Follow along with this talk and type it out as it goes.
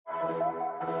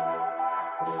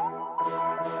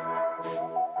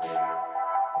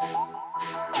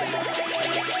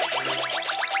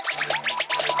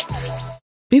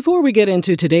Before we get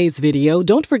into today's video,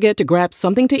 don't forget to grab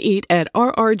something to eat at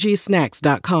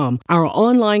rrgsnacks.com, our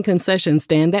online concession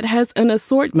stand that has an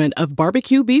assortment of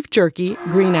barbecue beef jerky,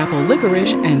 green apple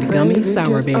licorice, and gummy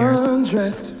sour bears.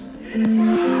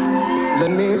 Let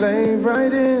me lay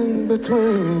right in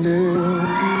between you.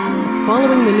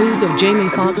 Following the news of Jamie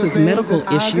Foxx's medical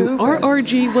issue,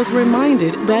 RRG was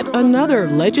reminded that another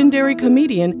legendary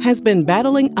comedian has been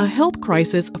battling a health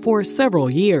crisis for several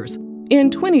years.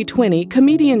 In 2020,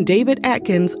 comedian David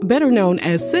Adkins, better known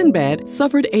as Sinbad,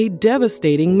 suffered a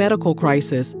devastating medical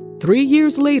crisis. 3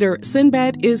 years later,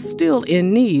 Sinbad is still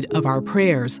in need of our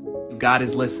prayers. God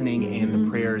is listening and the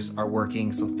prayers are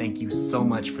working, so thank you so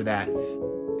much for that.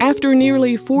 After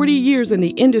nearly 40 years in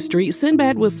the industry,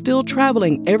 Sinbad was still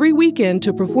traveling every weekend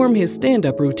to perform his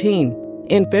stand-up routine.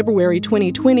 In February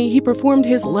 2020, he performed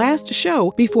his last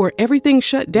show before everything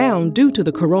shut down due to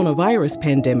the coronavirus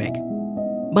pandemic.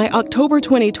 By October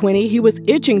 2020, he was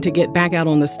itching to get back out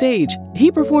on the stage. He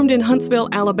performed in Huntsville,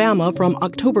 Alabama from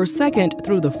October 2nd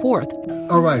through the 4th.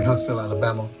 All right, Huntsville,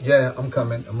 Alabama. Yeah, I'm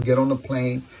coming. I'm going to get on the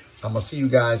plane. I'm going to see you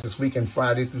guys this weekend,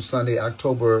 Friday through Sunday,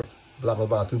 October, blah, blah,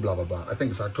 blah, through blah, blah, blah. I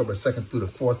think it's October 2nd through the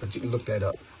 4th, but you can look that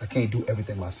up. I can't do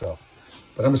everything myself.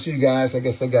 But I'm going to see you guys. I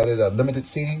guess they got it limited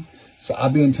seating. So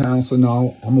I'll be in town. So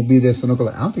no, I'm going to be there. So I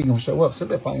don't think he's going to show up.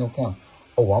 Somebody probably going to come.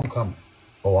 Oh, I'm coming.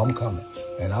 Oh, I'm coming.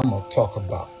 And I'm going to talk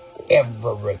about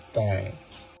everything.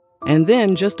 And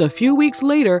then, just a few weeks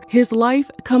later, his life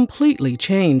completely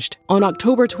changed. On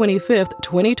October 25th,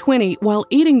 2020, while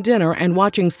eating dinner and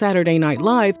watching Saturday Night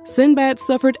Live, Sinbad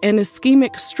suffered an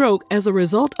ischemic stroke as a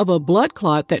result of a blood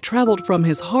clot that traveled from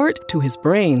his heart to his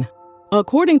brain.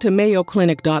 According to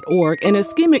MayoClinic.org, an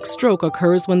ischemic stroke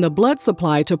occurs when the blood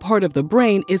supply to part of the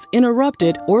brain is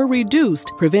interrupted or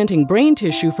reduced, preventing brain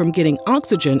tissue from getting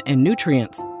oxygen and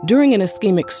nutrients. During an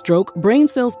ischemic stroke, brain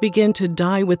cells begin to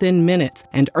die within minutes,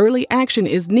 and early action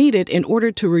is needed in order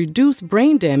to reduce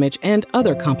brain damage and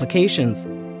other complications.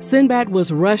 Sinbad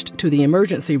was rushed to the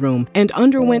emergency room and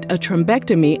underwent a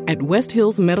thrombectomy at West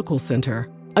Hills Medical Center.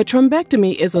 A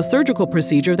thrombectomy is a surgical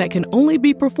procedure that can only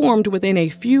be performed within a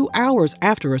few hours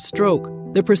after a stroke.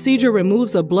 The procedure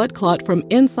removes a blood clot from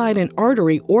inside an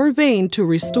artery or vein to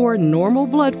restore normal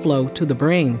blood flow to the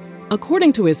brain.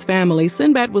 According to his family,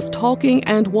 Sinbad was talking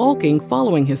and walking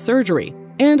following his surgery.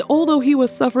 And although he was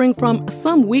suffering from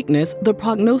some weakness, the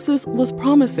prognosis was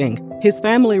promising. His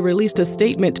family released a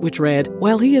statement which read,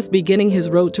 "While he is beginning his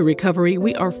road to recovery,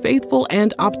 we are faithful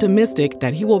and optimistic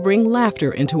that he will bring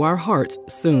laughter into our hearts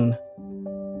soon."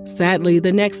 Sadly,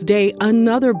 the next day,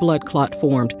 another blood clot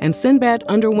formed, and Sinbad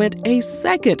underwent a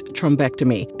second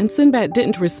thrombectomy, and Sinbad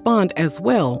didn't respond as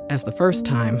well as the first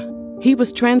time. He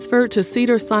was transferred to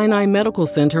Cedars-Sinai Medical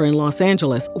Center in Los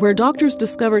Angeles, where doctors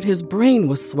discovered his brain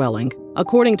was swelling.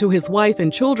 According to his wife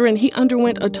and children, he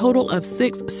underwent a total of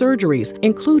 6 surgeries,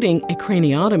 including a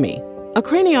craniotomy. A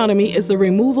craniotomy is the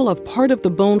removal of part of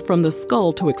the bone from the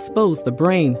skull to expose the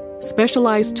brain.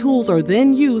 Specialized tools are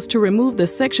then used to remove the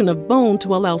section of bone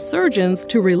to allow surgeons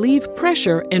to relieve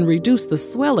pressure and reduce the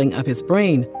swelling of his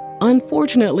brain.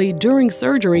 Unfortunately, during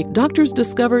surgery, doctors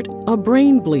discovered a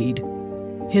brain bleed.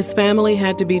 His family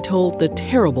had to be told the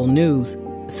terrible news.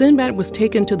 Sinbad was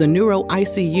taken to the neuro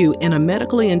ICU in a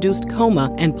medically induced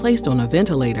coma and placed on a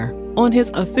ventilator. On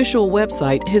his official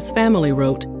website, his family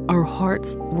wrote, "Our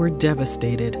hearts were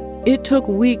devastated." It took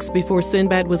weeks before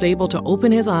Sinbad was able to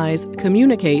open his eyes,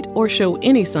 communicate, or show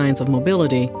any signs of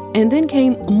mobility. And then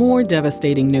came more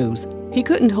devastating news. He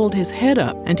couldn't hold his head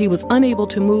up, and he was unable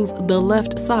to move the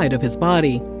left side of his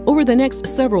body. Over the next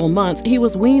several months, he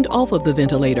was weaned off of the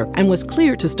ventilator and was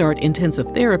cleared to start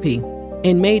intensive therapy.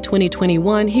 In May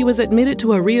 2021, he was admitted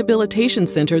to a rehabilitation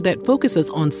center that focuses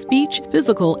on speech,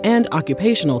 physical, and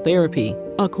occupational therapy.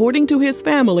 According to his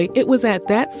family, it was at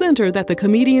that center that the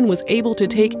comedian was able to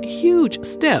take huge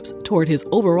steps toward his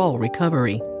overall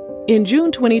recovery. In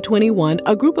June 2021,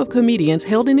 a group of comedians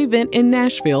held an event in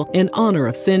Nashville in honor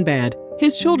of Sinbad.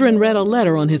 His children read a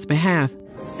letter on his behalf.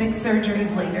 6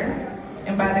 surgeries later,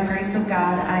 and by the grace of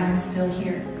God, I am still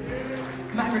here.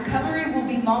 My recovery will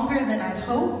be longer than I'd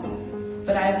hoped,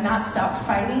 but I have not stopped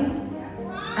fighting.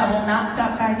 I will not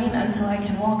stop fighting until I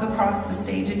can walk across the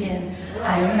stage again.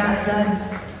 I am not done.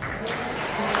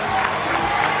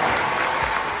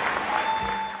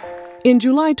 In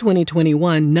July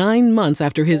 2021, 9 months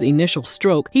after his initial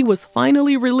stroke, he was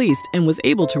finally released and was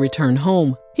able to return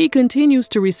home. He continues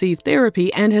to receive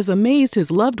therapy and has amazed his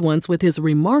loved ones with his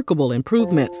remarkable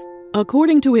improvements.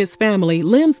 According to his family,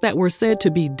 limbs that were said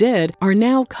to be dead are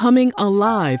now coming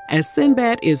alive as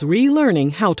Sinbad is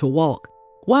relearning how to walk.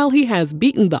 While he has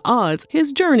beaten the odds,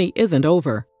 his journey isn't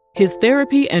over. His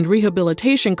therapy and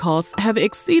rehabilitation costs have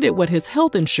exceeded what his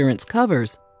health insurance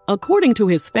covers. According to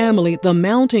his family, the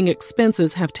mounting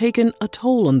expenses have taken a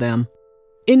toll on them.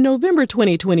 In November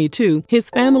 2022,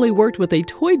 his family worked with a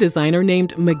toy designer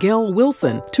named Miguel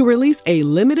Wilson to release a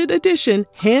limited edition,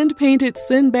 hand-painted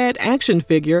Sinbad action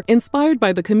figure inspired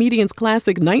by the comedian's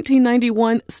classic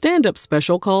 1991 stand-up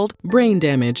special called Brain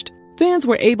Damaged. Fans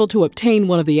were able to obtain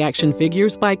one of the action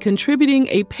figures by contributing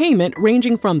a payment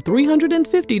ranging from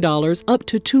 $350 up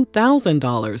to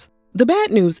 $2,000. The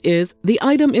bad news is the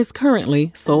item is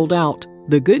currently sold out.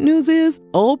 The good news is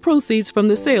all proceeds from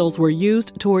the sales were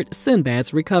used toward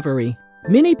Sinbad's recovery.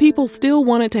 Many people still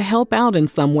wanted to help out in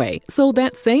some way, so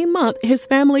that same month his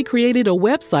family created a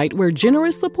website where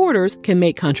generous supporters can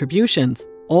make contributions.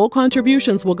 All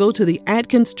contributions will go to the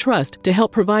Adkins Trust to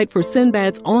help provide for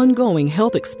Sinbad's ongoing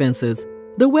health expenses.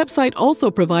 The website also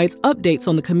provides updates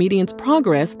on the comedian's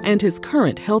progress and his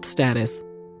current health status.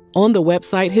 On the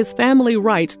website, his family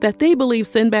writes that they believe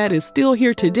Sinbad is still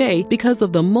here today because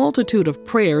of the multitude of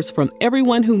prayers from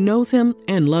everyone who knows him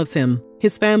and loves him.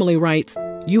 His family writes,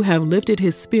 "You have lifted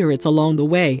his spirits along the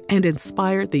way and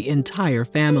inspired the entire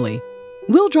family."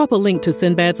 We'll drop a link to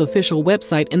Sinbad's official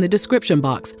website in the description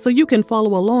box so you can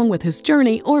follow along with his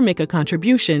journey or make a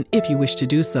contribution if you wish to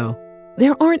do so.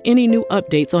 There aren't any new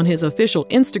updates on his official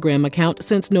Instagram account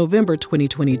since November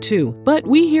 2022, but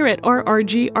we here at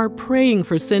RRG are praying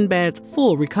for Sinbad's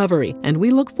full recovery, and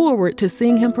we look forward to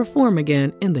seeing him perform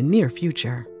again in the near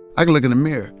future. I can look in the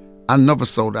mirror. I never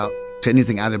sold out to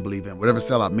anything I didn't believe in. Whatever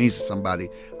sellout means to somebody,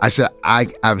 I said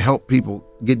I've helped people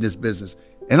get this business,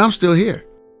 and I'm still here.